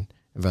and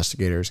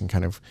investigators, and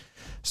kind of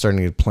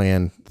starting to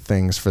plan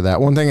things for that.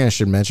 One thing I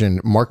should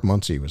mention, Mark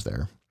Muncy was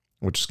there,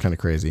 which is kind of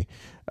crazy.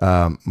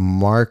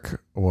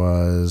 Mark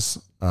was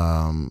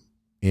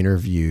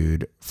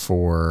interviewed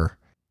for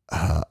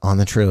On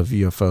the Trail of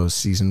UFOs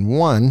season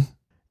 1,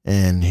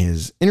 and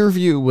his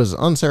interview was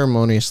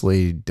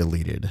unceremoniously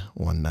deleted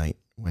one night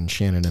when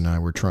Shannon and I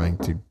were trying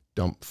to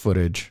dump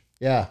footage.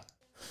 Yeah.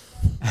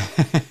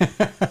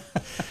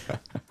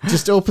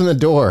 Just open the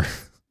door.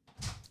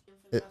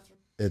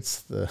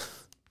 It's the...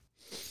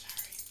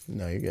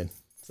 No, you're good.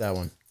 It's that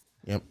one.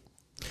 Yep.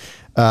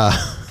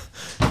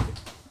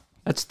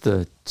 That's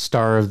the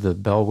star of the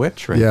Bell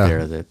Witch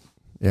there.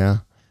 Yeah.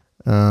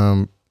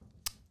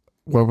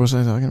 What was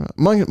I talking about?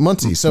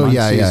 Muncy. So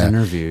Muncy's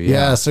interview.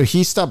 Yeah. So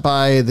he stopped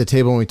by the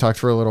table and we talked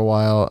for a little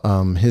while.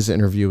 His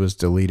interview was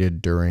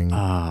deleted during.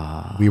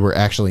 We were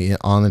actually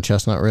on the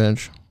Chestnut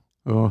Ridge.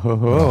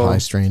 High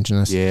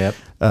strangeness. Yep.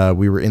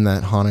 We were in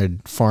that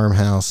haunted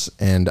farmhouse,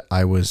 and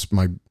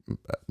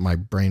my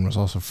brain was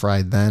also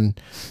fried then.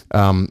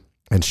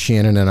 And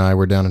Shannon and I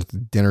were down at the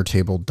dinner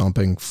table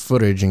dumping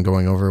footage and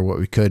going over what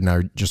we could. And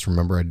I just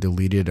remember I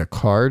deleted a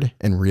card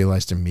and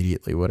realized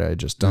immediately what I had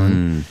just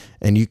done.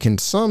 And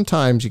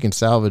sometimes you can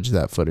salvage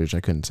that footage. I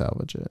couldn't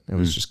salvage it. It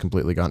was just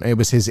completely gone. It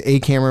was his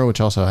A camera,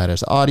 which also had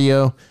his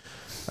audio.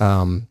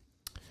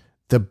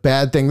 The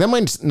bad thing, that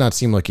might not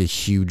seem like a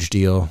huge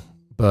deal,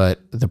 but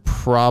the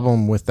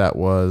problem with that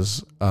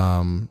was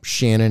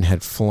Shannon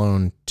had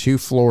flown to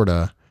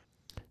Florida.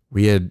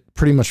 We had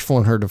pretty much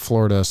flown her to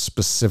Florida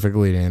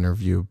specifically to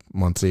interview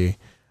Muncy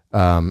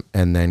and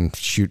then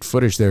shoot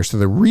footage there. So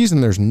the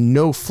reason there's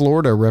no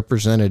Florida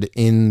represented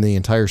in the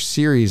entire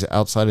series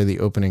outside of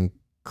the opening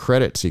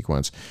credit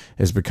sequence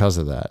is because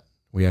of that.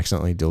 We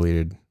accidentally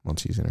deleted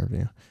Muncy's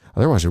interview.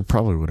 Otherwise, we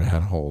probably would have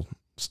had a whole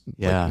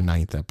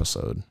 9th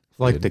episode.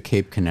 Like the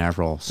Cape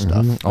Canaveral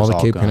stuff. All the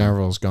Cape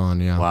Canaveral is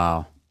gone, yeah.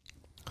 Wow.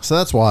 So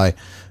that's why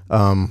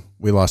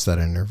we lost that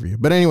interview.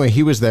 But anyway,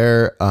 he was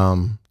there.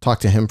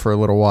 Talked to him for a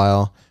little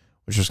while,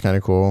 which was kind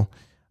of cool.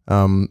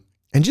 And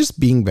just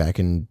being back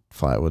in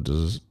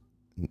Flatwoods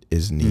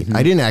is neat.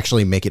 I didn't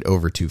actually make it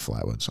over to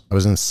Flatwoods. I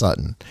was in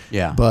Sutton.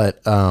 Yeah.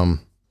 But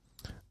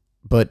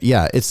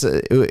yeah,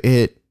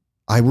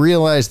 I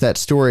realized that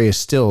story is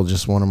still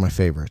just one of my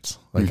favorites.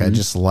 Like I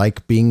just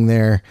like being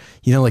there.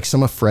 You know, like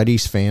some of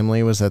Freddie's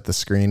family was at the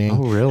screening.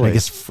 Oh, really? I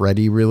guess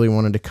Freddie really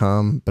wanted to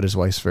come, but his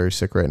wife's very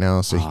sick right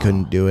now, so he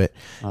couldn't do it.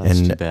 Oh,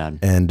 that's too bad.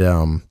 And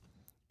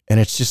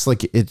it's just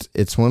like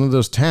it's one of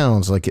those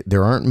towns. Like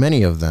there aren't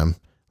many of them.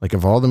 Like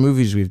of all the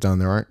movies we've done,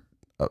 there aren't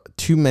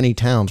too many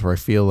towns where I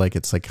feel like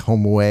it's like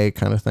home away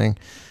kind of thing.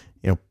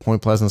 You know,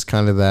 Point Pleasant's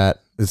kind of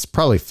that. It's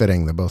probably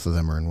fitting that both of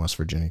them are in West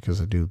Virginia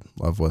because I do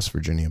love West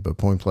Virginia, but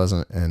Point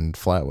Pleasant and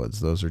Flatwoods,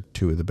 those are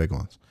two of the big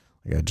ones.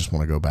 Like I just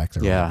want to go back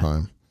there all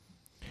the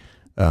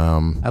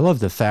time. I love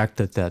the fact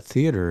that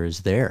theater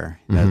is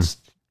there. That's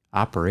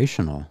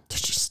operational.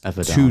 It's just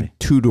evidently.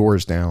 two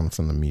doors down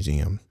from the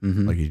museum.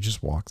 Like you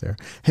just walk there.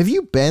 Have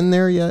you been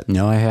there yet?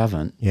 No, I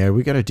haven't. Yeah,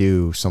 we got to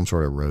do some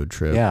sort of road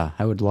trip. Yeah,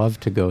 I would love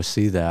to go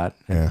see that.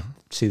 Yeah.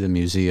 See the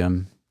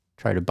museum.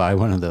 Try to buy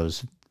one of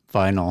those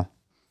vinyl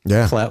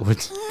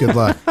Flatwoods. Good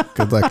luck.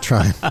 Good luck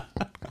trying.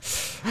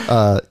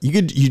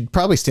 You'd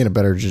probably stand a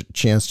better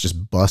chance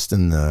just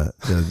busting the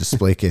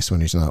display case when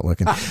he's not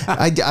looking.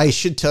 I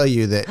should tell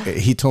you that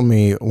he told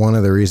me one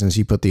of the reasons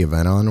he put the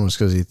event on was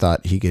because he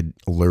thought he could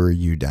lure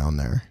you down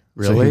there.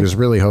 Really? So he was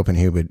really hoping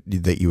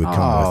that you would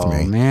come with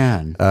me. Oh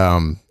man.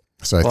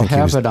 So I we'll think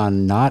have it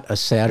on not a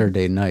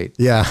Saturday night.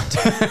 Yeah.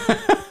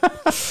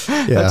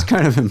 That's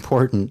kind of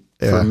important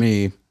for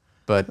me.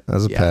 But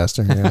as a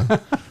pastor,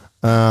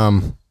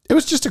 it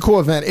was just a cool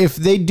event. If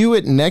they do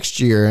it next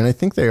year, and I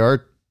think they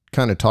are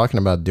kind of talking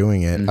about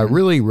doing it, I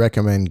really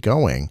recommend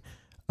going.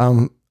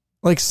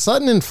 Like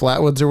Sutton and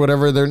Flatwoods or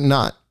whatever, they're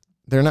not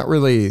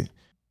really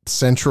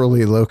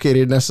centrally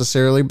located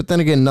necessarily, but then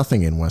again,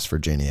 nothing in West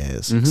Virginia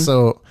is.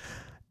 So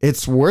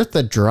it's worth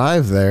a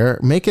drive there.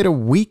 Make it a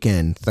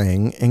weekend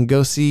thing and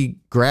go see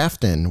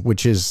Grafton,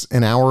 which is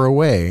an hour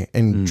away,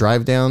 and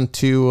drive down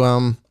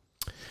to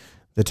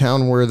the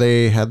town where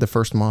they had the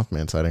first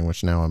Mothman sighting,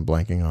 which now I'm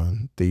blanking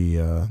on,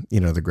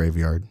 the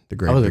graveyard. The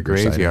graveyard.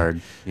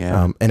 Sighting.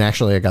 Yeah. And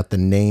actually I got the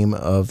name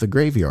of the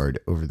graveyard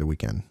over the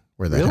weekend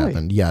where that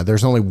happened. Yeah.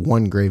 There's only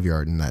one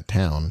graveyard in that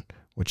town,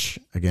 which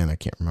again, I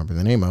can't remember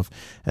the name of.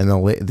 And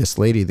this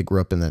lady that grew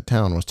up in that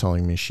town was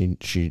telling me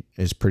she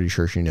is pretty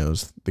sure she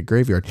knows the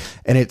graveyard.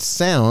 And it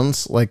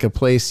sounds like a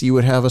place you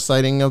would have a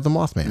sighting of the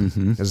Mothman,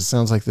 because it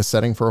sounds like the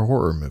setting for a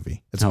horror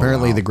movie. It's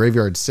apparently the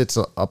graveyard sits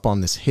up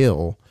on this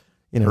hill.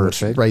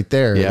 It's right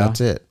there. Yeah.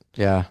 That's it.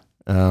 Yeah.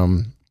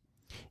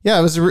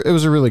 It was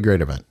a really great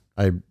event.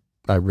 I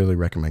really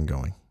recommend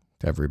going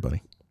to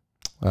everybody.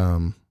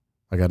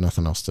 I got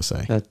nothing else to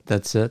say.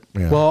 That's it.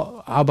 Yeah.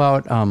 Well, how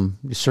about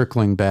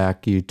circling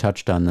back? You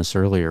touched on this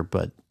earlier,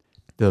 but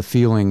the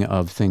feeling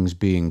of things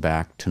being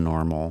back to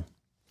normal,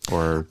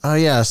 or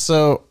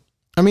So,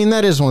 I mean,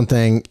 that is one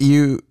thing.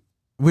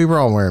 We were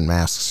all wearing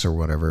masks or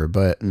whatever,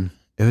 but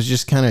it was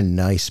just kind of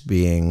nice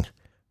being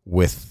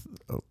with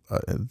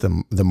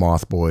the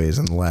Moth Boys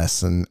and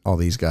Les and all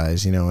these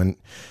guys,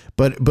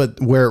 but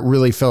where it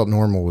really felt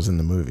normal was in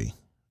the movie,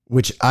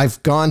 which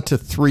I've gone to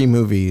 3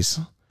 movies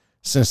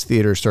since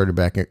theaters started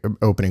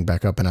opening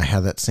back up, and I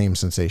had that same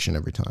sensation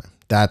every time.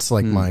 That's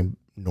like my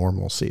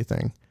normalcy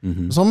thing.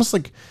 It's almost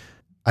like,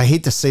 I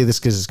hate to say this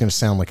because it's going to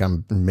sound like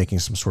I'm making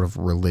some sort of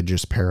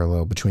religious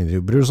parallel between the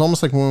two, but it was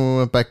almost like when we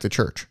went back to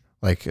church.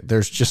 Like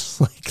there's just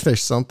like,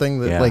 there's something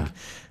that like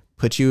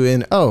puts you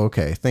in,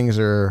 things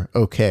are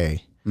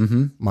okay.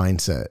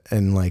 Mindset,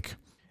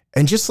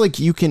 and just like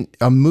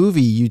a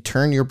movie, you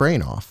turn your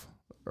brain off,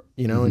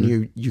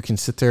 and you can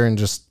sit there and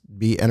just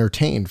be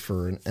entertained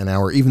for an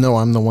hour, even though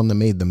I'm the one that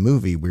made the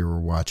movie we were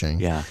watching.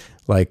 Yeah.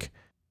 Like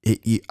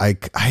I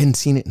hadn't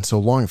seen it in so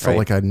long. It felt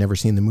like I'd never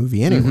seen the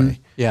movie anyway.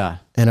 Yeah.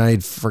 And I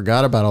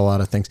forgot about a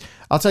lot of things.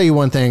 I'll tell you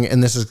one thing,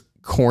 and this is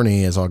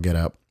corny as I'll get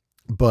up,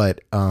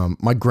 but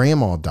my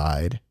grandma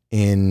died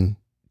in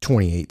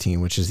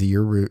 2018, which is the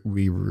year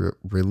we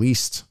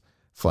released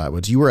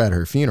Flatwoods. You were at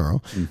her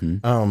funeral.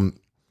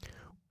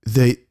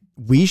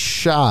 We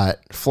shot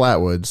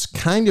Flatwoods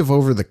kind of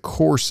over the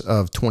course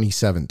of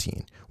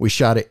 2017. We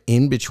shot it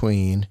in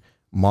between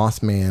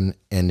Mothman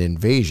and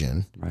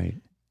Invasion. Right.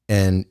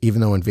 And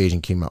even though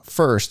Invasion came out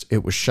first,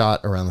 it was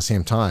shot around the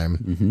same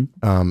time.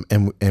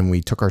 And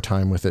we took our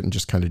time with it and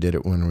just kind of did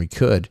it when we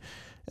could.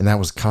 And that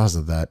was because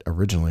of that.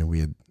 Originally, we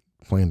had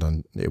planned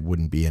on it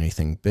wouldn't be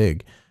anything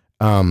big.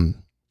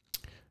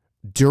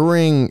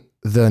 During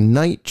the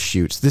night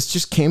shoots, this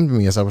just came to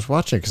me as I was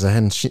watching it because I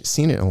hadn't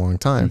seen it in a long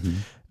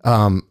time.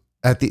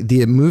 At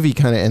the movie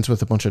kind of ends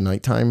with a bunch of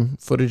nighttime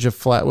footage of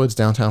Flatwoods,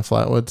 downtown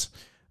Flatwoods.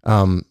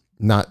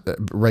 Not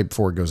right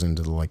before it goes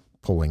into the like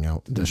pulling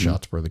out the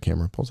shots where the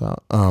camera pulls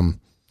out.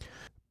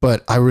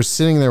 But I was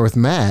sitting there with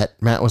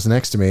Matt. Matt was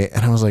next to me,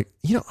 and I was like,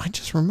 I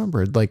just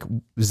remembered like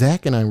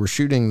Zach and I were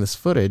shooting this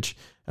footage,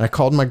 and I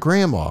called my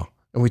grandma,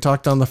 and we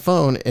talked on the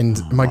phone,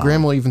 and my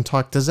grandma even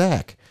talked to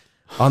Zach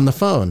on the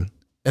phone,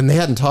 and they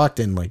hadn't talked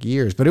in like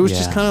years, but it was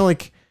just kind of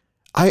like,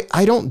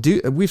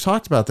 we've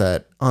talked about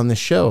that on the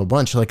show a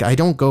bunch. Like, I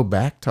don't go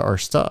back to our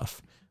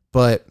stuff,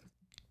 but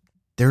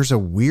there's a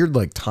weird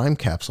like time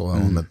capsule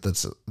element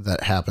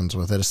that happens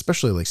with it,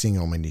 especially like seeing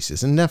all my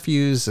nieces and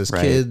nephews as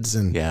kids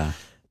and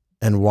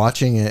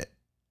watching it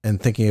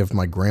and thinking of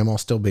my grandma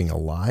still being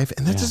alive.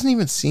 And that doesn't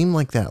even seem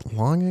like that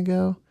long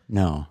ago.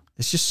 No,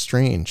 it's just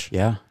strange.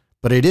 Yeah.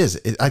 But it is.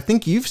 I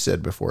think you've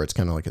said before, it's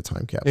kind of like a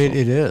time capsule. It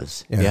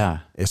is. Yeah.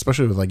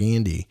 Especially with like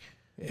Andy.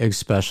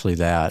 Especially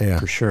that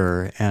for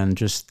sure. And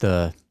just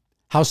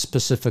how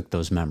specific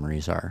those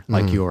memories are,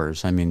 like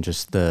yours. I mean,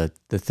 just the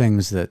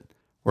things that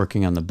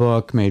working on the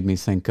book made me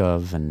think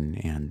of,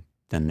 and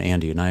then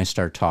Andy and I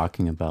start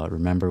talking about,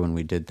 remember when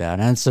we did that?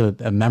 And it's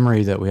a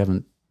memory that we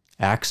haven't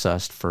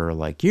accessed for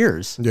like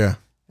years. Yeah.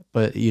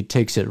 But it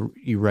takes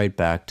you right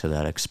back to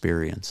that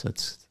experience.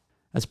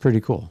 That's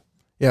pretty cool.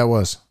 Yeah, it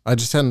was. I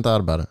just hadn't thought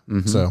about it.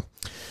 Mm-hmm. So,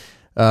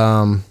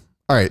 all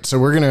right. So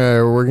we're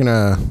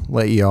gonna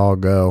let you all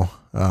go.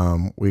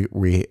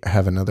 We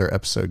have another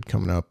episode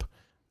coming up.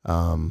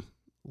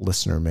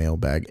 Listener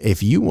mailbag.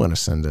 If you want to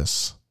send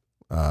us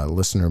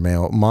listener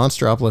mail,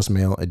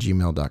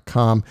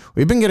 monsteropolismail@gmail.com.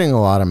 We've been getting a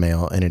lot of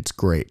mail, and it's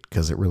great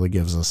because it really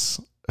gives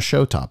us a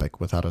show topic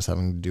without us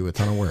having to do a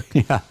ton of work.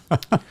 Yeah.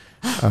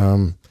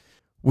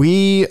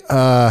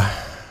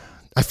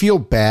 I feel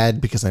bad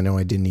because I know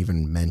I didn't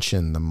even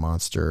mention the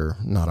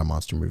Not a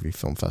Monster Movie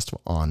Film Festival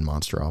on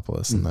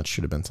Monsteropolis, and that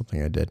should have been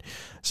something I did.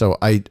 So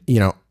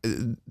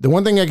the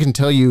one thing I can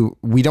tell you,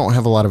 we don't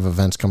have a lot of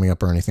events coming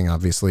up or anything,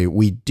 obviously.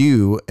 We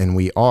do, and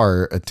we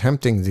are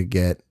attempting to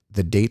get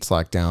the dates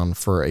locked down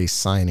for a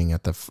signing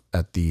at the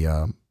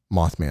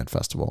Mothman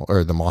Festival,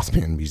 or the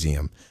Mothman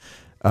Museum.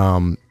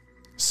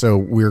 So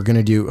we're going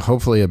to do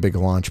hopefully a big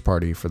launch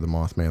party for the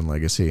Mothman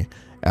Legacy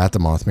at the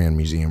Mothman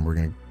Museum. We're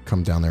going to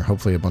come down there,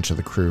 hopefully a bunch of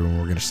the crew, and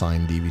we're going to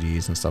sign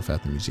DVDs and stuff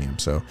at the museum.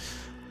 So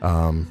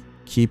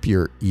keep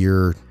your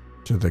ear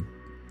to the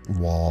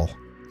wall.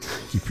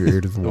 Keep your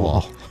ear to the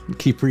wall.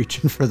 Keep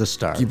reaching for the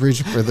stars. Keep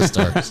reaching for the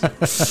stars.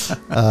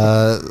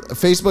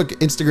 Facebook,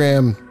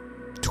 Instagram,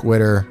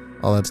 Twitter,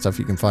 all that stuff.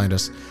 You can find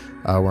us.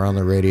 We're on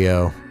the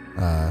radio,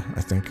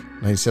 I think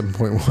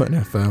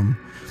 97.1 FM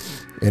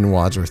in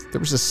Wadsworth. There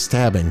was a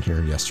stabbing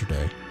here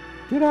yesterday.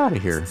 Get out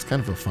of here. It's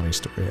kind of a funny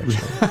story,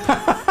 actually.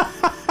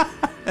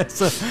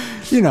 That's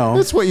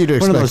what you'd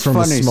expect from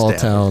a small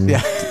town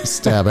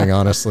stabbing.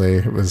 Honestly,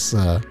 it was.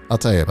 I'll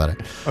tell you about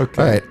it.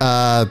 Okay.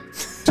 All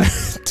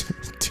right.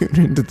 Tune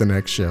into the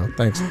next show.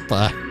 Thanks.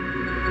 Bye.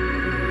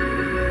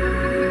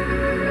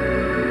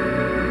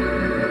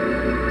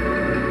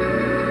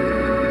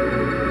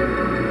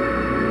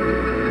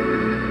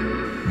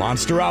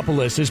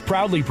 Monsteropolis is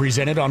proudly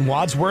presented on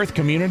Wadsworth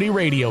Community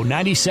Radio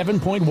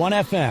 97.1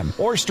 FM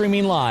or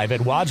streaming live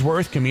at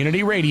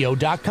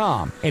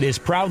wadsworthcommunityradio.com. It is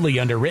proudly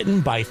underwritten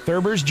by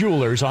Thurber's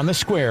Jewelers on the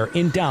Square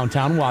in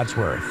downtown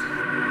Wadsworth.